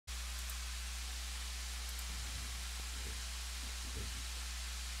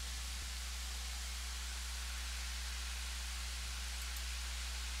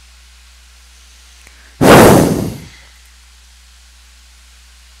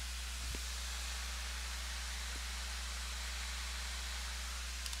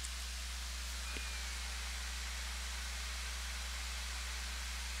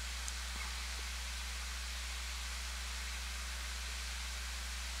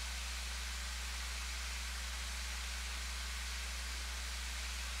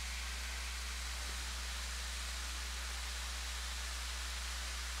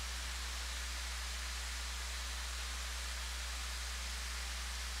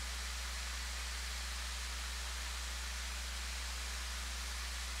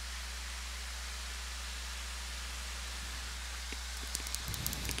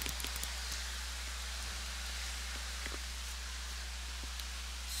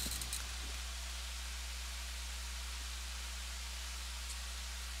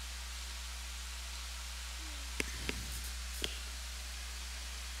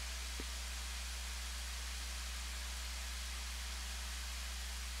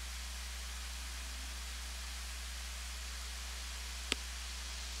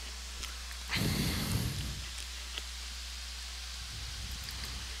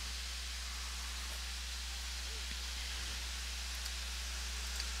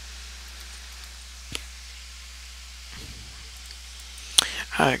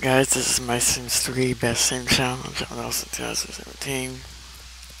Hi guys, this is my Sims 3 Best Sim Challenge. I'm also 2017.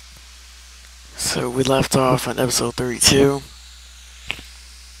 So we left off on episode 32,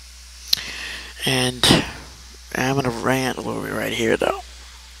 and I'm gonna rant a little bit right here though,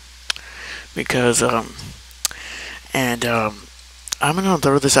 because I'm gonna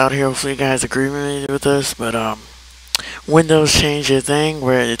throw this out here. Hopefully you guys agree with this, but Windows changed their thing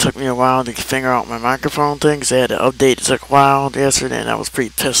where it took me a while to figure out my microphone thing because they had to update. It took a while yesterday, and I was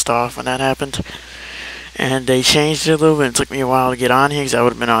pretty pissed off when that happened. And they changed it a little bit. And it took me a while to get on here because I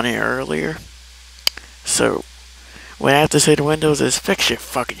would have been on here earlier. So what I have to say to Windows is fix your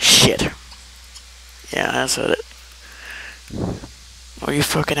fucking shit. Yeah, that's it. All you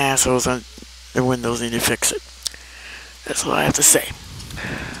fucking assholes on the Windows need to fix it. That's all I have to say.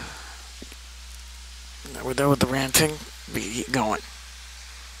 Now we're done with the ranting. We keep going.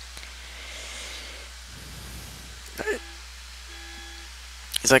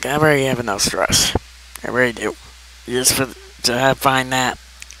 It's like I already have enough stress. I really do. Just to find that.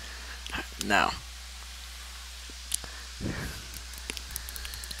 No.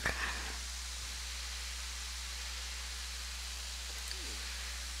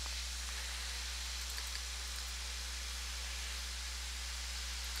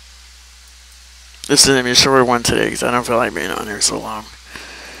 This is going to be a shorter one today because I don't feel like being on here so long.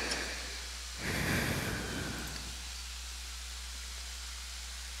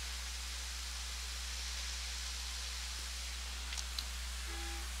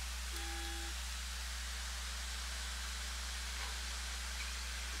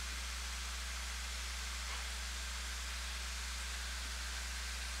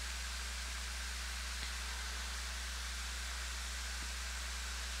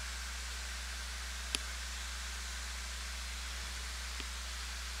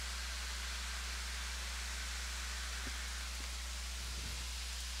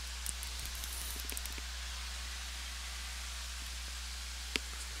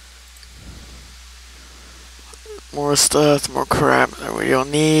 More stuff, more crap that we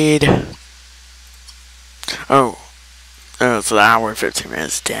don't need. Oh, it's an hour and 15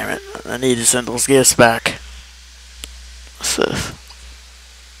 minutes, damn it. I need to send those gifts back. What's this?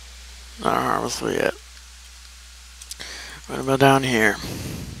 Not harmlessly yet. What about down here?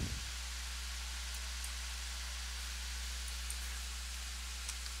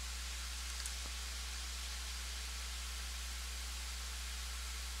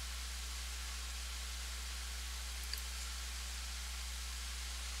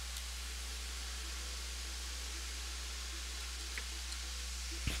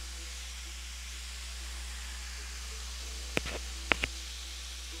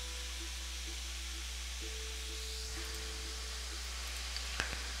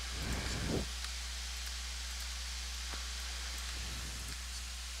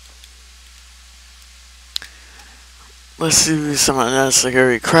 Let's do some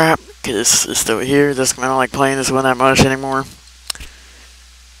unnecessary crap, because it's still here. Just I don't like playing this one that much anymore.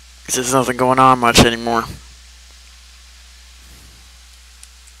 Because there's nothing going on much anymore.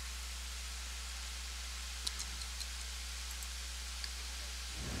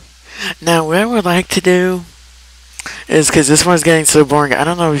 Now, what I would like to do is, because this one's getting so boring, I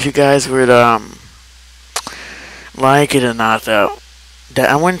don't know if you guys would like it or not, though. That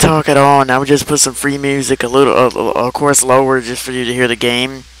I wouldn't talk at all, and I would just put some free music, a little, of course, lower, just for you to hear the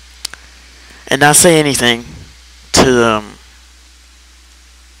game, and not say anything to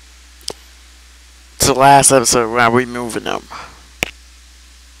the last episode where we moving them.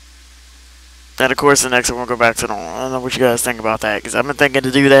 And of course, the next one we'll go back to normal. I don't know what you guys think about that, because I've been thinking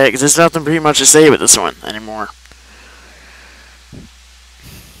to do that, because there's nothing pretty much to say with this one anymore.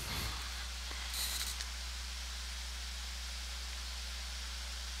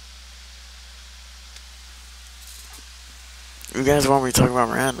 If you guys want me to talk about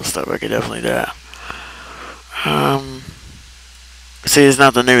random stuff, I could definitely do that. See, there's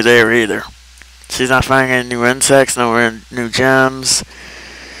nothing new there either. She's not finding any new insects, no new gems,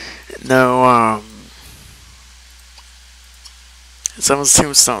 no, someone's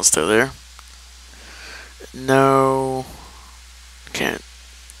tombstone's still there. No, can't.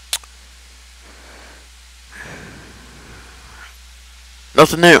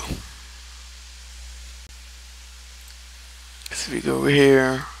 Nothing new. So if we go over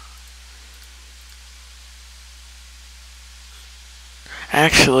here,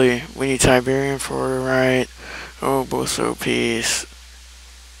 actually, we need Tiberian for right. Oh, Boso piece,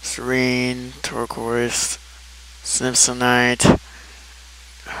 Serene, Turquoise, Snipsonite,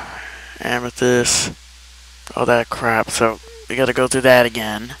 Amethyst, all that crap. So we gotta go through that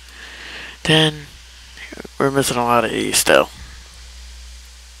again. Then we're missing a lot of these still.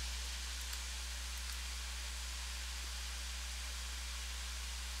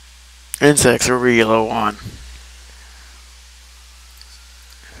 Insects are really low on.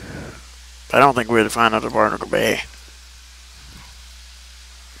 But I don't think we're to find out the Barnacle Bay.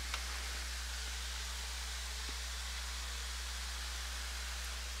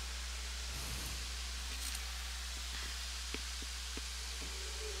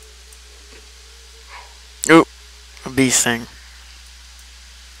 Oop, a bee sting.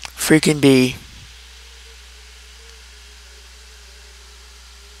 Freaking bee.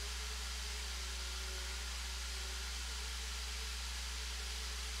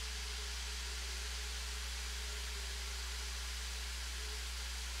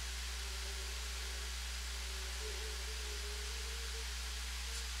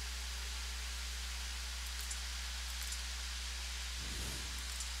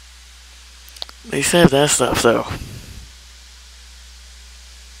 They said that stuff though.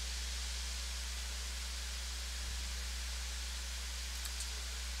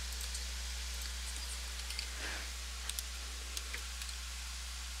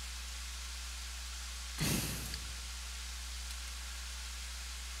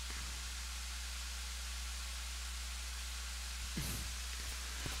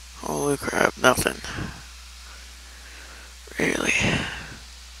 Holy crap, nothing. Really?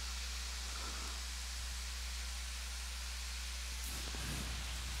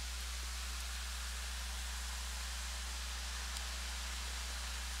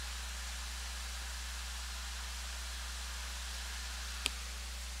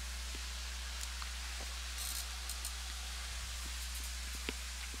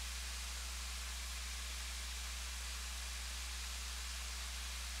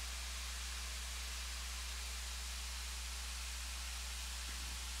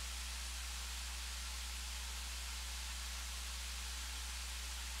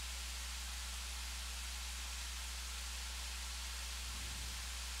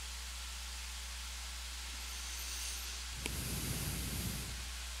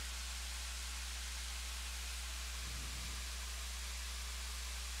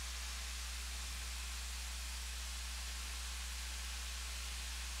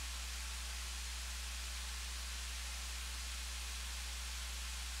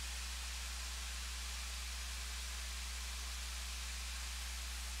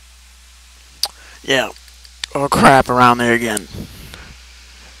 Yeah. Oh crap, around there again.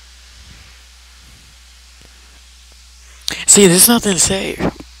 See, there's nothing to say.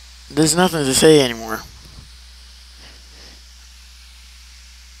 There's nothing to say anymore.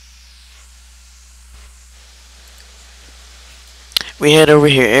 We head over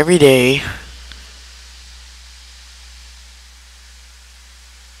here every day.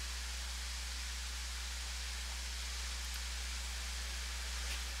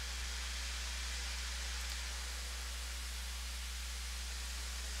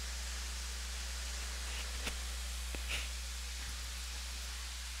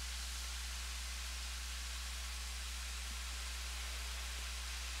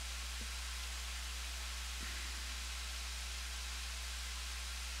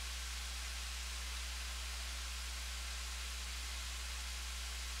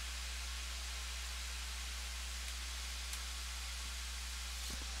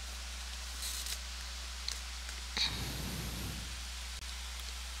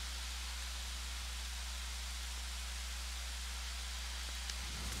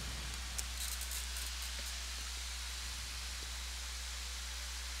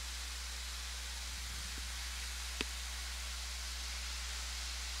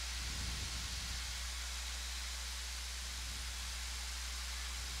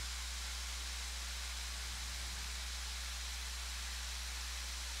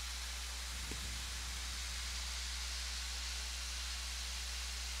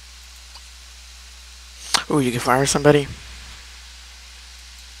 Ooh, you can fire somebody?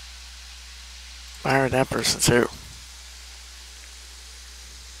 Fire that person too.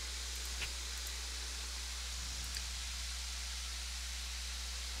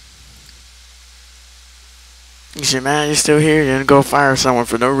 You say, man, you're still here? You're gonna go fire someone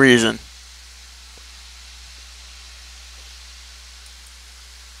for no reason.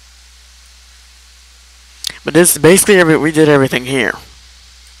 But this basically we did everything here.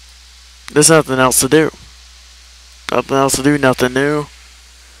 There's nothing else to do. Nothing else to do, nothing new.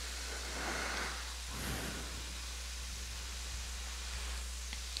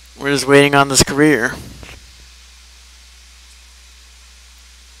 We're just waiting on this career.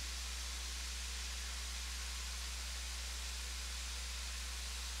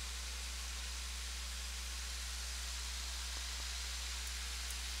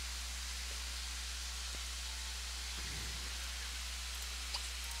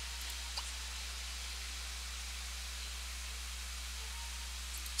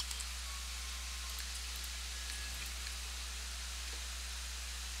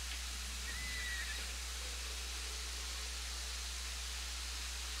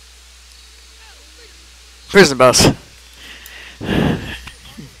 Prison bus. The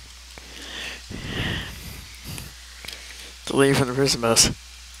lady from the prison bus.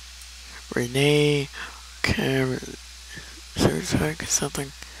 Renee Cameron.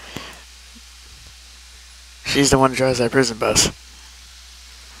 Something. She's the one who drives that prison bus.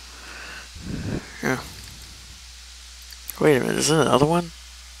 Yeah. Wait a minute, is there another one?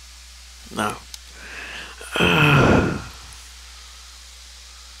 No.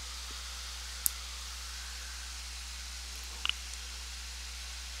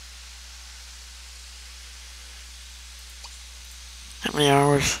 How many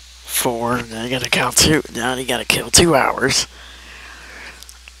hours? 4. Now you gotta count 2. Now you gotta kill 2 hours.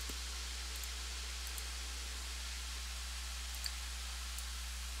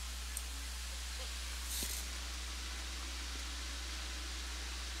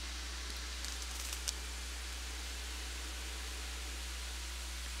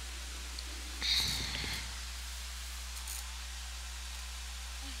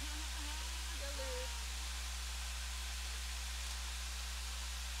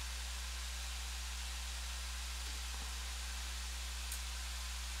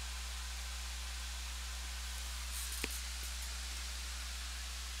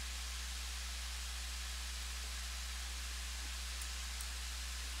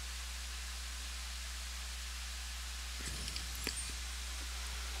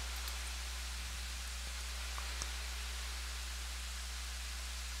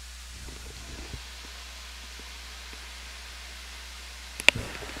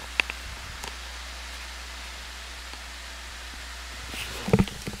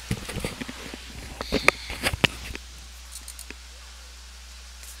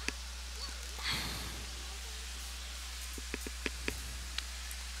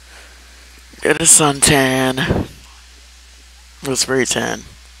 Get a suntan. Well, spray tan.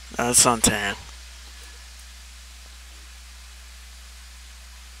 Not a suntan.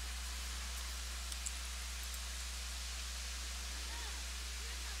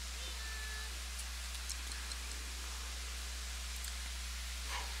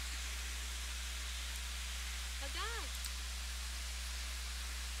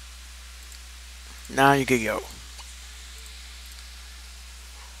 Now you can go.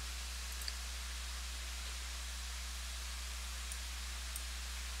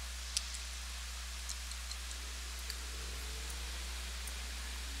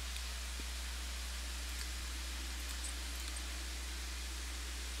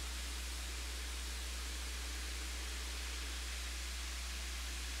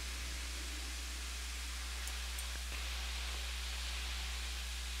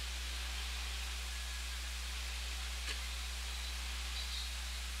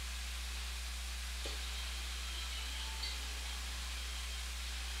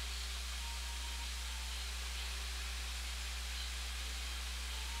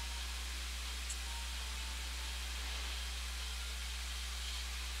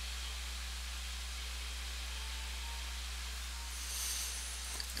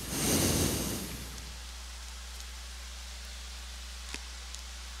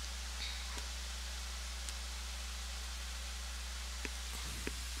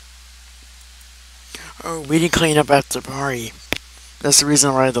 Oh, we didn't clean up after the party. That's the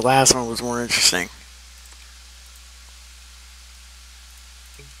reason why the last one was more interesting.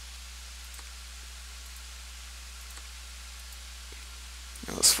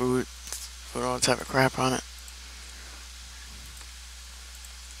 It was food. Put all type of crap on it.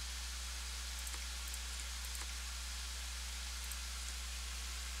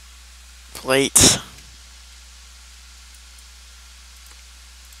 Plates.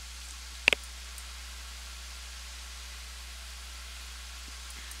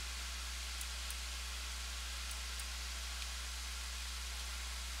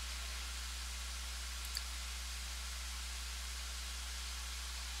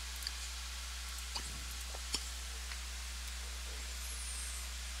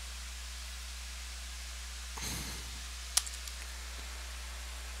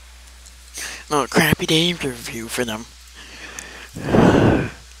 No, crappy day review for them.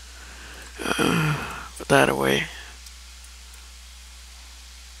 Put that away.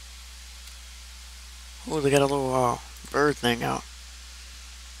 Oh, they got a little bird thing out.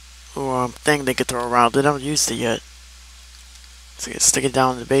 Little thing they could throw around. They haven't used it yet. So you can stick it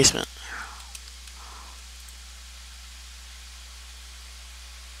down in the basement.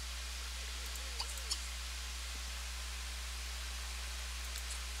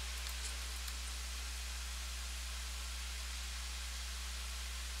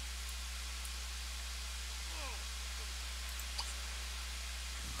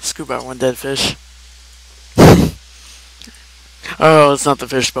 Scoop out one dead fish. Oh, it's not the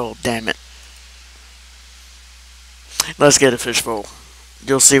fishbowl. Damn it. Let's get a fishbowl.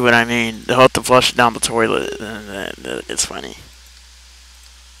 You'll see what I mean. They'll have to flush it down the toilet, and it's funny.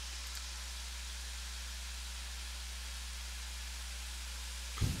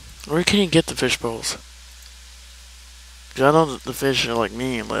 Where can you get the fish bowls? 'Cause I know that the fish are like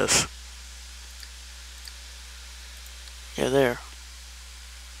meaningless. Yeah, there.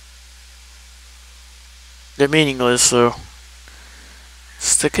 They're meaningless, so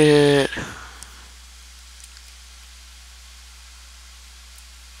stick it.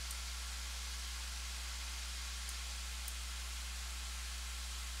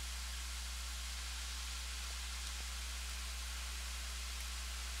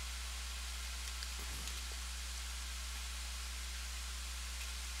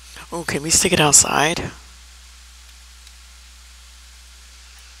 Oh, can we stick it outside?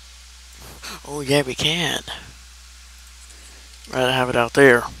 Oh, yeah, we can. Rather have it out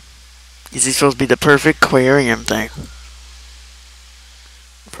there. Is he supposed to be the perfect aquarium thing?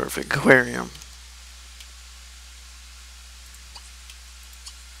 Perfect aquarium.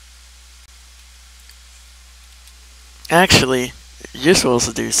 Actually, you're supposed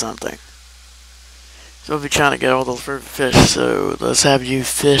to do something. So we'll be trying to get all those fish, so let's have you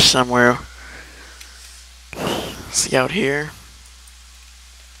fish somewhere. See out here.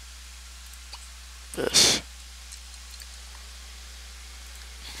 Fish.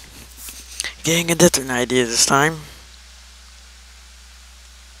 Getting a different idea this time.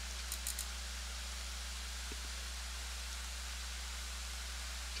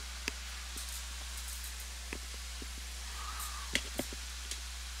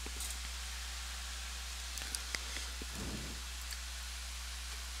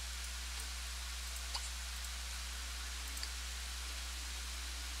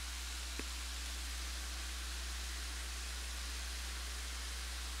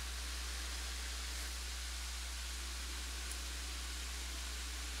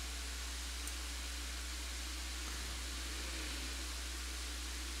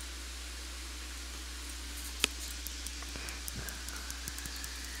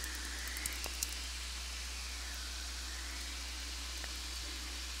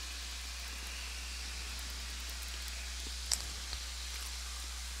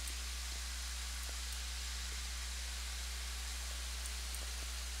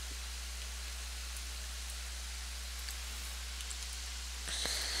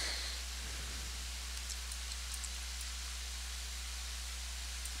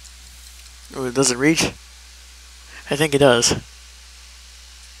 Oh, does it reach? I think it does.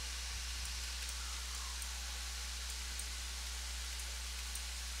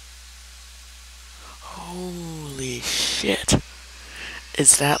 Holy shit.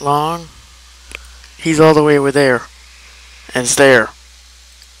 It's that long? He's all the way over there. And it's there.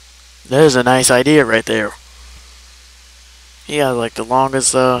 There's a nice idea right there. He got like the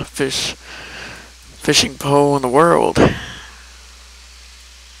longest fishing pole in the world.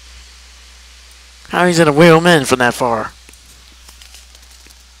 How he's gonna wheel him in from that far?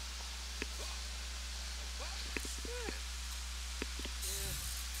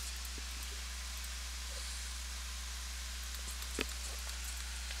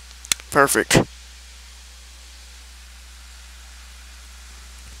 Perfect.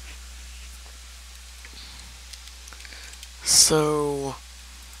 So,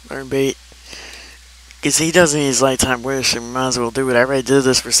 learn bait. Because he doesn't need his lifetime wish, and we might as well do it. I already did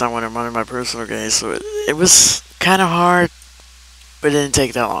this for someone in one of my personal games, so it was kind of hard, but it didn't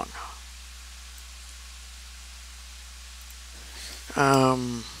take that long.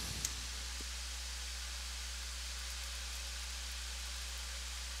 Um,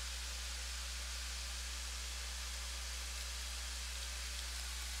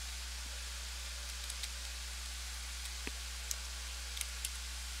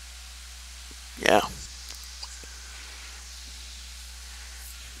 yeah.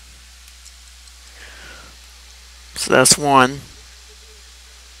 So that's one.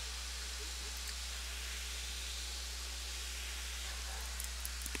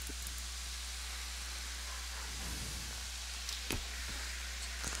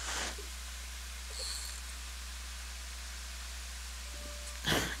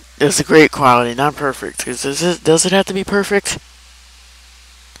 It's a great quality, not perfect. Because does it have to be perfect?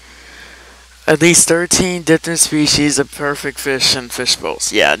 At least 13 different species of perfect fish and fish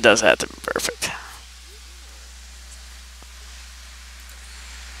bowls. Yeah, it does have to be perfect.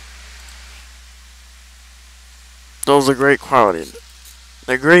 Those are great quality.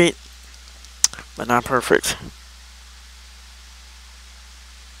 They're great, but not perfect.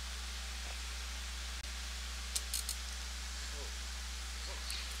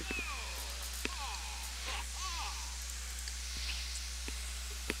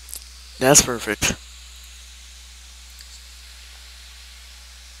 That's perfect.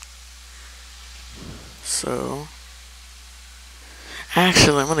 So,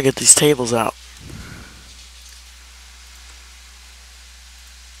 actually, I'm gonna get these tables out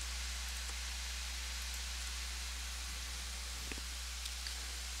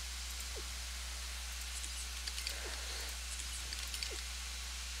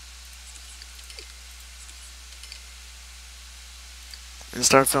and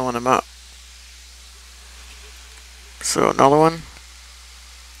start filling them up. So, another one,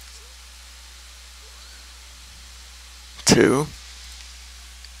 two,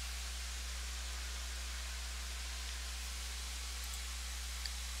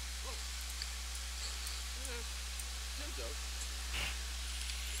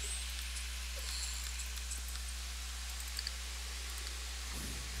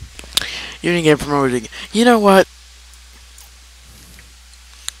 you didn't get promoted again. You know what?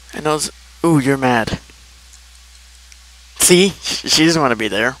 And those, ooh, you're mad. See? She doesn't want to be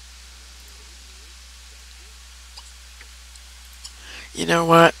there. You know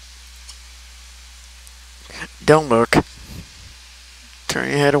what? Don't look. Turn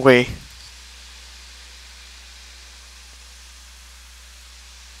your head away.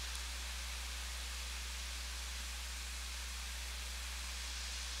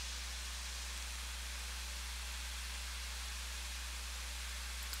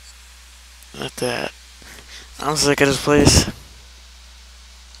 Like that. I'm sick of this place.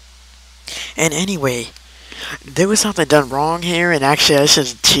 And anyway, there was something done wrong here, and actually I should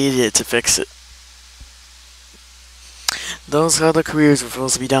have cheated it to fix it. Those other careers were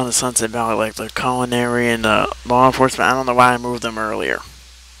supposed to be down in Sunset Valley, like the culinary and law enforcement. I don't know why I moved them earlier.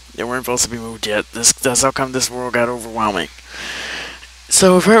 They weren't supposed to be moved yet. That's how come this world got overwhelming.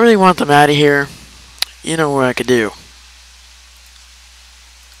 So if I really want them out of here, you know what I could do.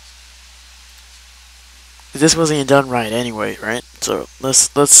 This wasn't even done right anyway, right? So let's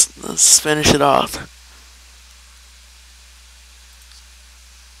finish it off.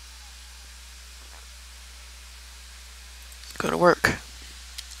 Go to work.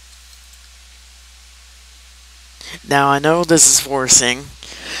 Now I know this is forcing,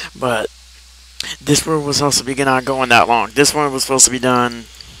 but this one was supposed to be not going that long. This one was supposed to be done.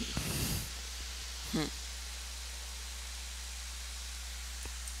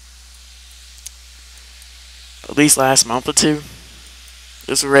 At least last month or two.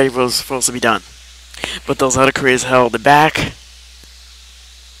 This already was supposed to be done. But those other careers held it back.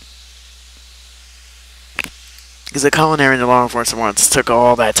 Because the culinary and the law enforcement ones took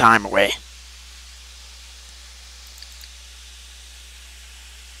all that time away.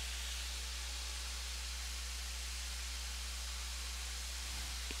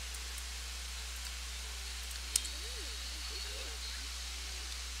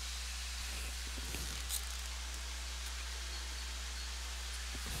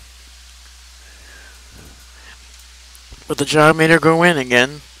 But the job made her go in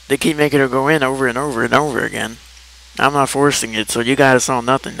again. They keep making her go in over and over and over again. I'm not forcing it, so you guys saw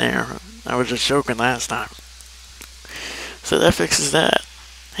nothing there. I was just joking last time. So that fixes that.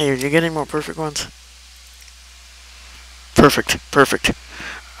 Hey, are you getting more perfect ones? Perfect, perfect.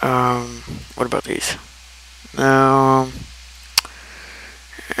 What about these? No.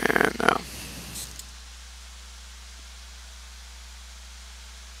 And no.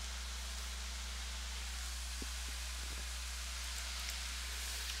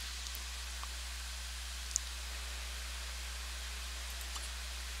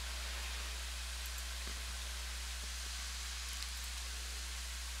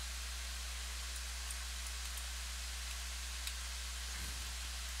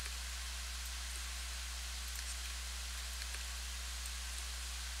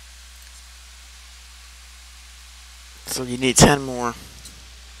 So you need 10 more.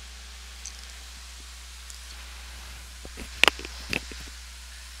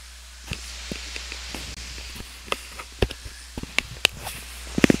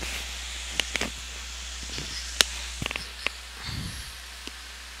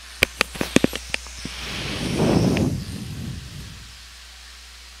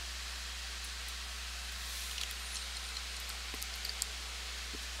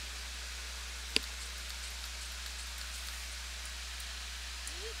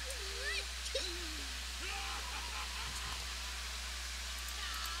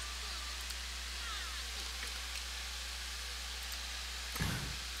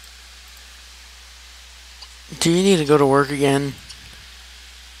 Do you need to go to work again?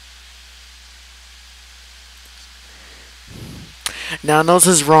 Now, I know this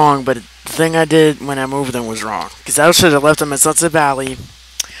is wrong, but the thing I did when I moved them was wrong. Because I should have left them in Sunset Valley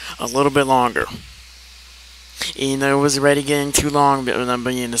a little bit longer. Even though it was already getting too long with them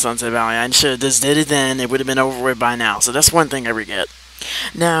being in the Sunset Valley. I should have just did it then. It would have been over with by now. So that's one thing I regret.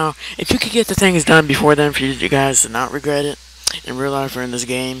 Now, if you could get the things done before then for you guys to not regret it in real life or in this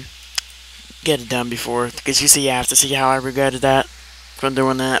game, get it done before. Because you see, you have to see how I regretted that from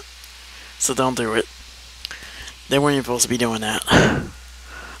doing that. So don't do it. They weren't even supposed to be doing that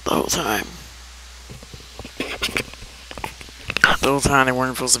the whole time. The whole time they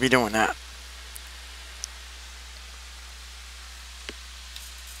weren't supposed to be doing that.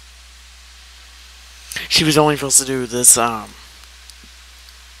 She was only supposed to do this, the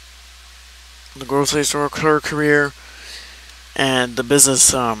grocery store clerk career and the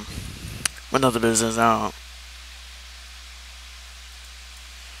business, well, not the business, the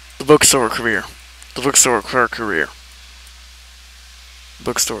bookstore career. The bookstore clerk career.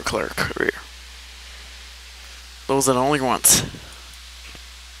 Bookstore clerk career. Those are the only ones.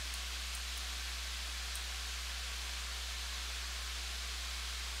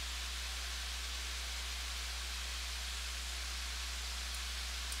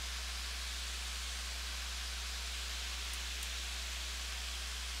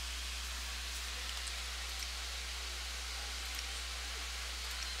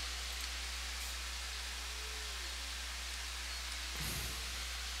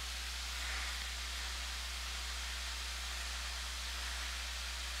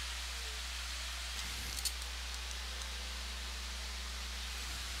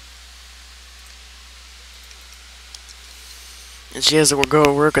 And she has to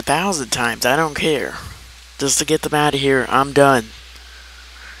go work 1,000 times. I don't care. Just to get them out of here, I'm done.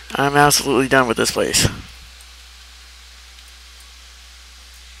 I'm absolutely done with this place.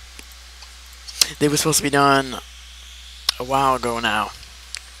 They were supposed to be done a while ago now.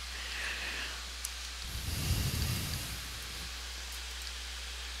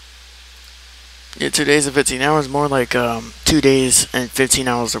 Yeah, 2 days and 15 hours, more like 2 days and 15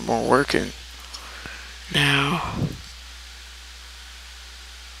 hours or more working. Now.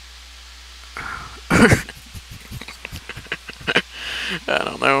 I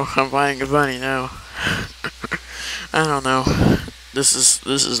don't know. I'm finding it funny now. I don't know. This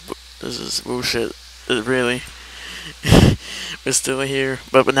is bullshit. Really. We're still here,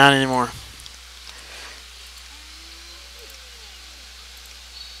 but not anymore.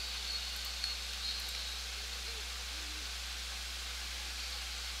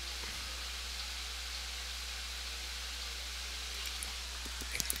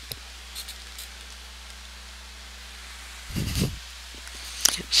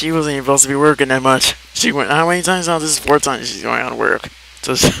 She wasn't even supposed to be working that much. She went, how many times now? This is 4 times she's going out of work.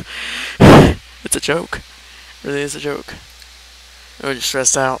 So it's a joke. It really is a joke. I'm just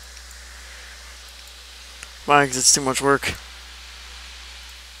stressed out. Why? Because it's too much work.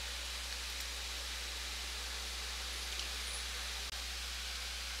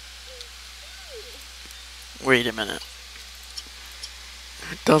 Wait a minute.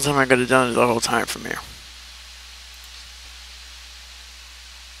 Don't tell me I could have done it the whole time from here.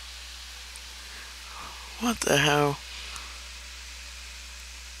 What the hell?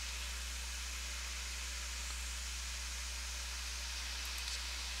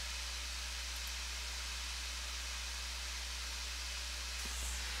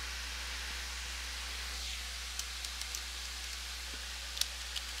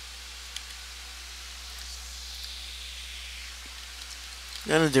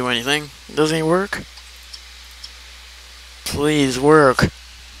 Doesn't do anything. Doesn't even work. Please work.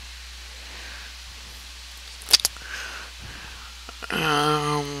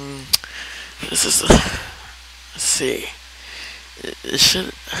 This is. Let's see. It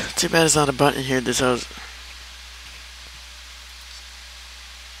should. Too bad it's not a button here. This has.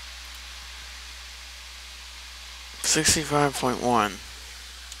 $65.1.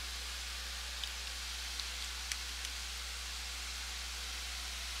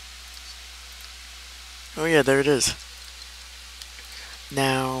 Oh yeah, there it is.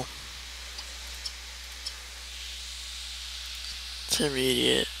 Now,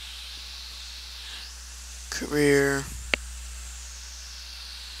 intermediate, career,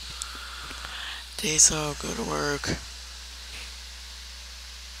 days off, go to work.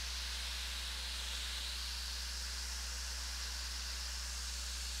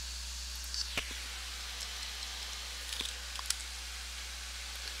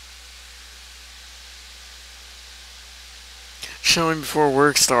 Showing before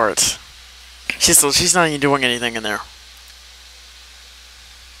work starts. She's not even doing anything in there.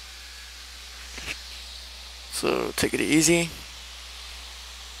 So take it easy.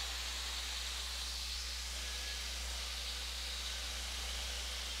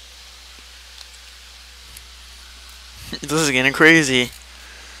 This is getting crazy.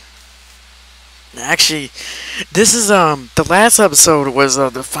 Actually, this is the last episode was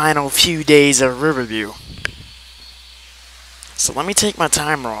the final few days of Riverview. So let me take my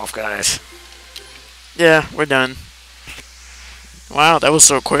timer off, guys. Yeah, we're done. Wow, that was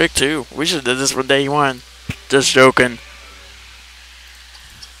so quick too. We should have did this from day one. Just joking.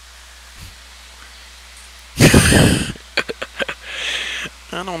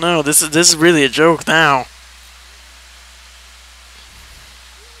 I don't know. This is really a joke now.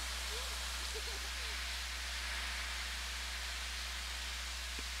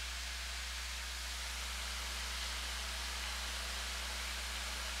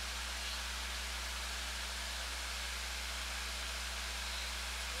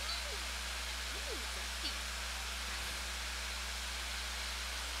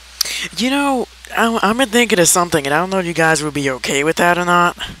 You know, I'm been thinking of something, and I don't know if you guys would be okay with that or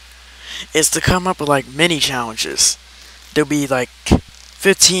not. Is to come up with like mini challenges. There'll be like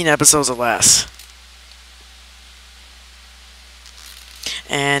 15 episodes or less.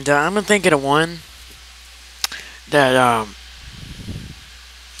 And I'm been thinking of one that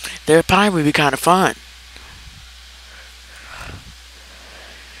that probably would be kind of fun.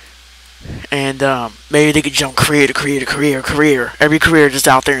 And maybe they could jump career to career to career, career. Every career just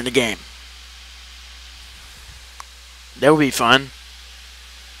out there in the game. That would be fun.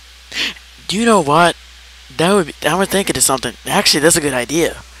 Do you know what? I would think of something. Actually, that's a good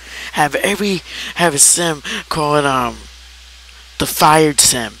idea. Have a sim call it the fired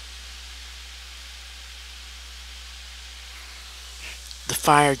sim. The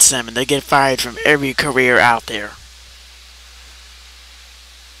fired sim, and they get fired from every career out there.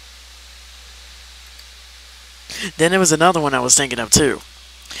 Then there was another one I was thinking of too.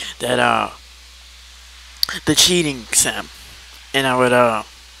 That the cheating sim, and I would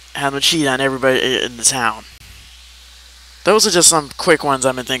have them cheat on everybody in the town. Those are just some quick ones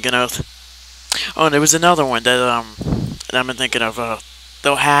I've been thinking of. Oh, and there was another one that I've been thinking of.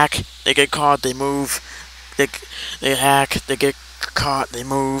 They'll hack, they get caught, they move. They hack, they get caught, they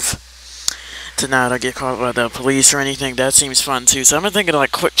move. To not get caught by the police or anything. That seems fun too. So I've been thinking of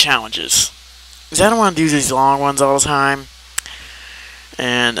like quick challenges. Because I don't want to do these long ones all the time.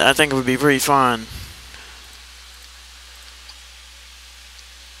 And I think it would be pretty fun.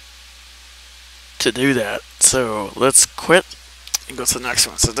 To do that. So let's quit and go to the next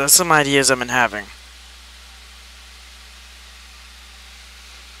one. So that's some ideas I've been having.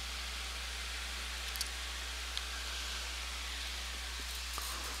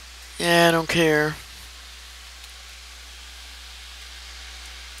 Yeah, I don't care.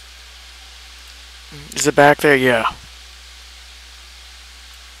 Is it back there? Yeah.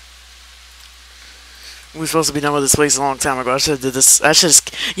 We were supposed to be done with this place a long time ago. I should have did this. I should,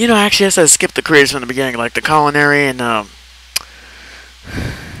 you know, actually, I should have skipped the careers from the beginning, like the culinary and the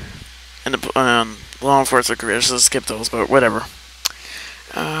law enforcement careers. I should have skipped those, but whatever.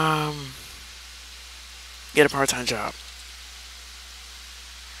 Get a part-time job.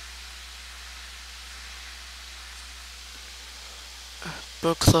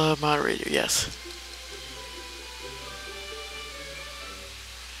 Book club moderator. Yes.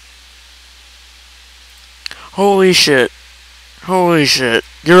 Holy shit. Holy shit.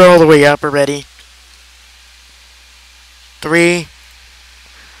 You're all the way up already. 3.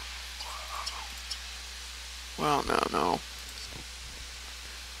 Well, no.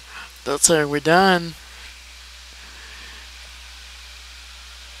 That's it. We're done.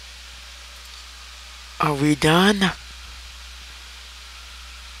 Are we done?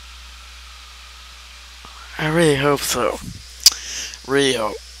 I really hope so. Really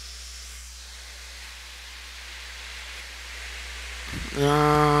hope.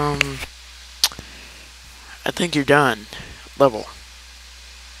 I think you're done. Level.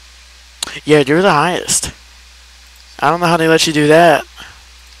 Yeah, you're the highest. I don't know how they let you do that.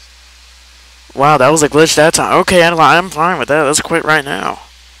 Wow, that was a glitch that time. Okay, I'm fine with that. Let's quit right now.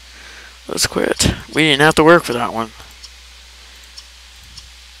 Let's quit. We didn't have to work for that one.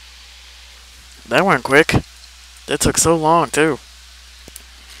 That went quick. That took so long, too.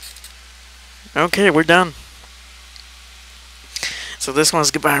 Okay, we're done. So this one's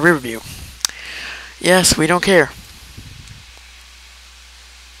Goodbye Riverview. Yes, we don't care.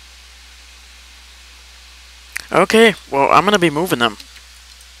 Okay, well, I'm going to be moving them.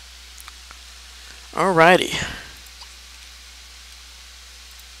 Alrighty.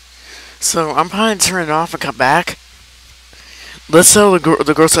 So, I'm probably turn it off and come back. Let's sell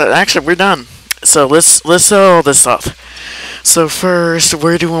the grocery. Actually, we're done. So, let's sell all this stuff. So, first,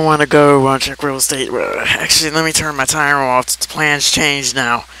 where do we want to go? We want to check real estate. Actually, let me turn my timer off. The plan's changed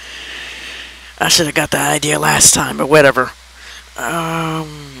now. I should have got that idea last time, but whatever.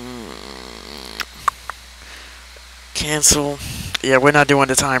 Um, cancel. Yeah, we're not doing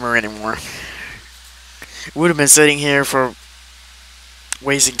the timer anymore. Would have been sitting here for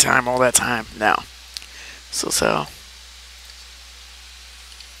wasting time all that time now. So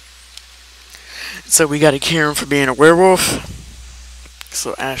we got to cure him for being a werewolf.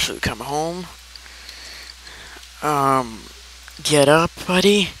 So Ashley, come home. Get up,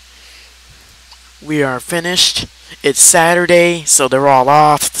 buddy. We are finished. It's Saturday, so they're all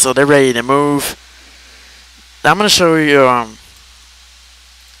off, so they're ready to move. I'm gonna show you.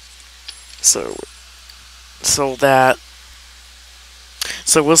 So that.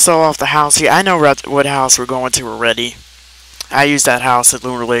 So we'll sell off the house here. I know what house we're going to already. I use that house at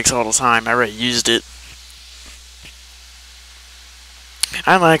Lunar Lakes all the time. I already used it.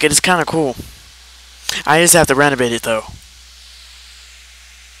 I like it. It's kind of cool. I just have to renovate it though.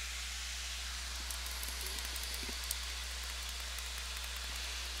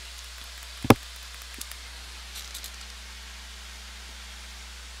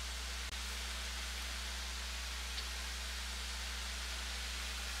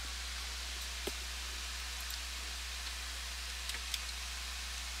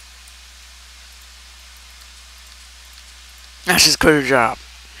 That's just quit her job.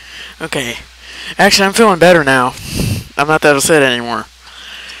 Okay. Actually, I'm feeling better now. I'm not that upset anymore.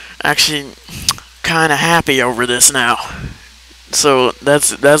 Actually, kind of happy over this now. So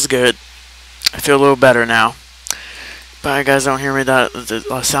that's good. I feel a little better now. But you guys don't hear me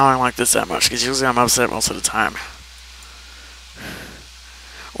sounding like this that much, because usually I'm upset most of the time.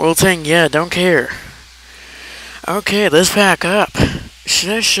 Well, thing, yeah, don't care. Okay, let's pack up. Should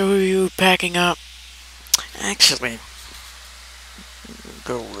I show you packing up? Actually,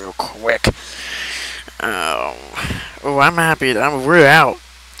 go real quick. Oh, I'm happy. We're out.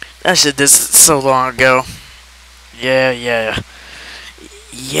 I should this so long ago. Yeah.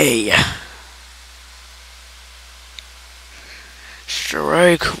 Yay.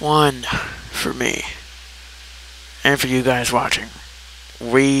 Strike one for me. And for you guys watching.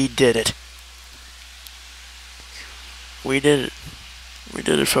 We did it. We did it. We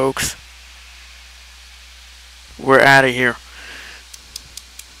did it, folks. We're out of here.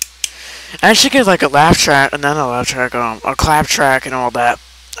 I should get like a laugh track, not a laugh track, a clap track and all that.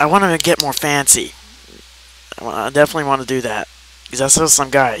 I want to get more fancy. I definitely want to do that. Because I saw some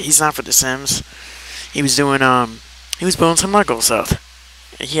guy, he's not for The Sims. He was doing, he was building some Lego stuff.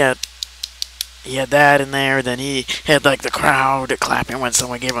 He had that in there, then he had like the crowd clapping when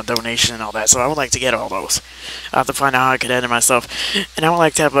someone gave him a donation and all that. So I would like to get all those. I'll have to find out how I could edit myself. And I would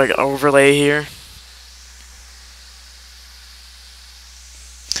like to have like an overlay here.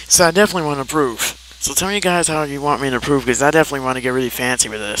 So I definitely want to improve. So tell me guys how you want me to improve, because I definitely want to get really fancy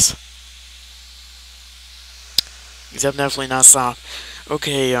with this. Because I've definitely not stopped.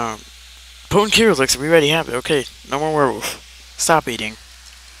 Okay, potent cure elixir, we already have it. Okay, no more werewolf. Stop eating.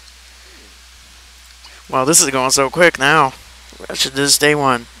 Wow, this is going so quick now. I should do this day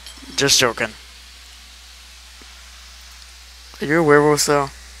one. Just joking. Are you a werewolf though?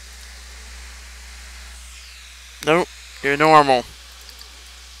 Nope, you're normal.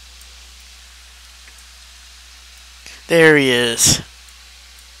 There he is.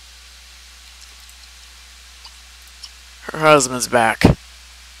 Her husband's back.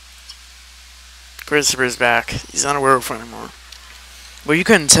 Christopher's back. He's not a werewolf anymore. Well, you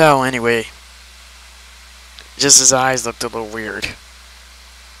couldn't tell anyway. Just his eyes looked a little weird.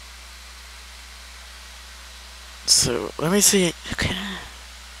 So, let me see. Okay.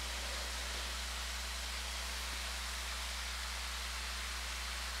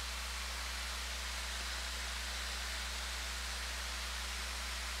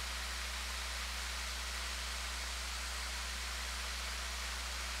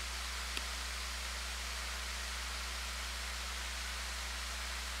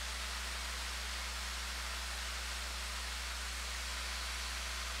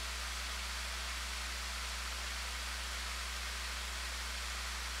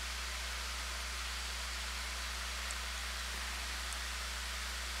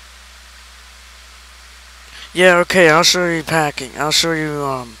 Yeah, okay, I'll show you packing. I'll show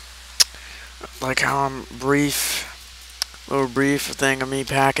you, like how I'm little brief thing of me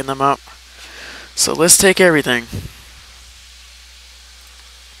packing them up. So let's take everything.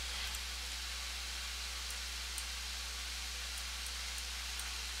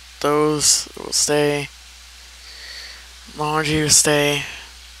 Those will stay. Laundry will stay.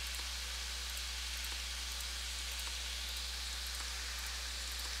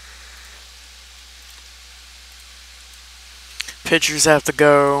 Pictures have to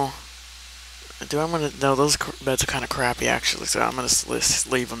go. Do I'm gonna no those beds are kind of crappy actually, so I'm gonna just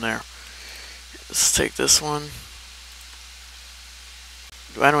leave them there. Let's take this one.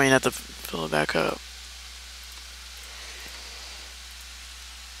 I don't even have to fill it back up.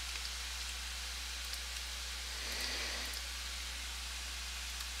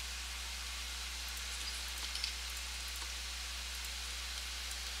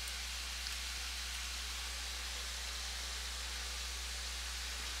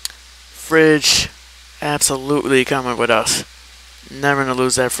 Fridge, absolutely coming with us. Never gonna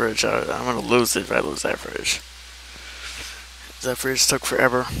lose that fridge. I'm gonna lose it if I lose that fridge. That fridge took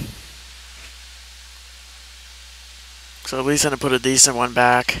forever. So at least I'm gonna put a decent one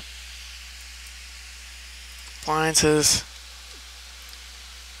back. Appliances,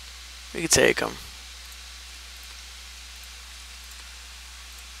 we can take them.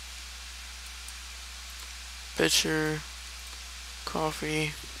 Pitcher,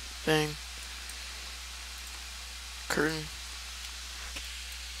 coffee, thing, curtain.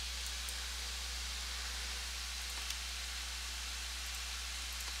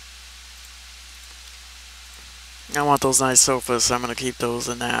 I want those nice sofas, so I'm gonna keep those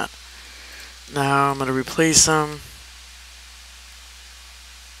in that. Now I'm gonna replace them.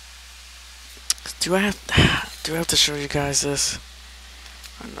 Do I have to show you guys this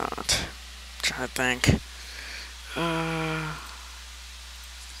or not? I'm trying to think.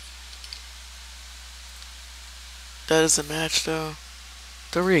 That doesn't match though.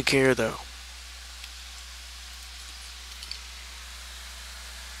 Don't really care though.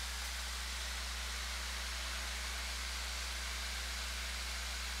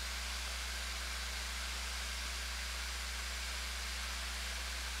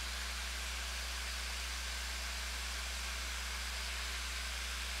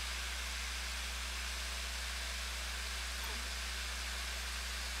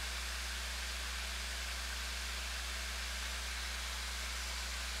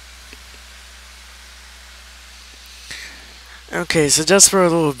 Okay, so just for a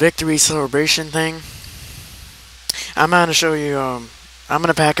little victory celebration thing, I'm not gonna show you. I'm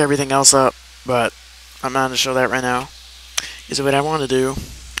gonna pack everything else up, but I'm not gonna show that right now. Because what I want to do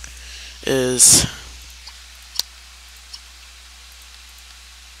is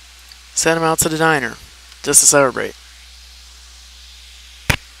send them out to the diner just to celebrate.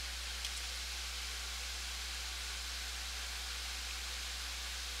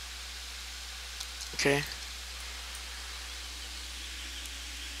 Okay.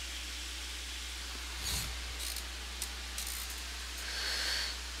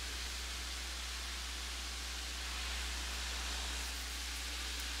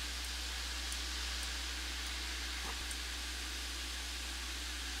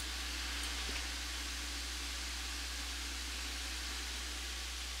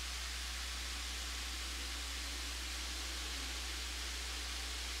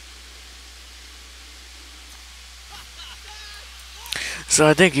 So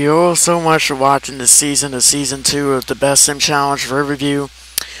I thank you all so much for watching this season of season 2 of the Best Sim Challenge Riverview,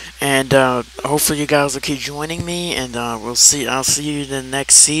 and hopefully you guys will keep joining me, and I'll see you in the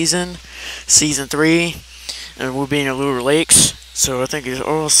next season, season 3, and we'll be in Allure Lakes. So I thank you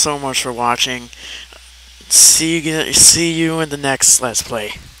all so much for watching. See you in the next Let's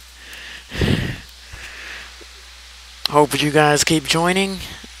Play. Hope you guys keep joining,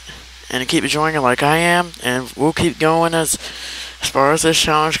 and keep joining like I am, and we'll keep going as far as this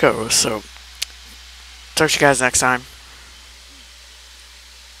challenge goes. So, talk to you guys next time.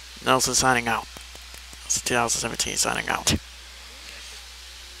 Nelson signing out. It's 2017 signing out.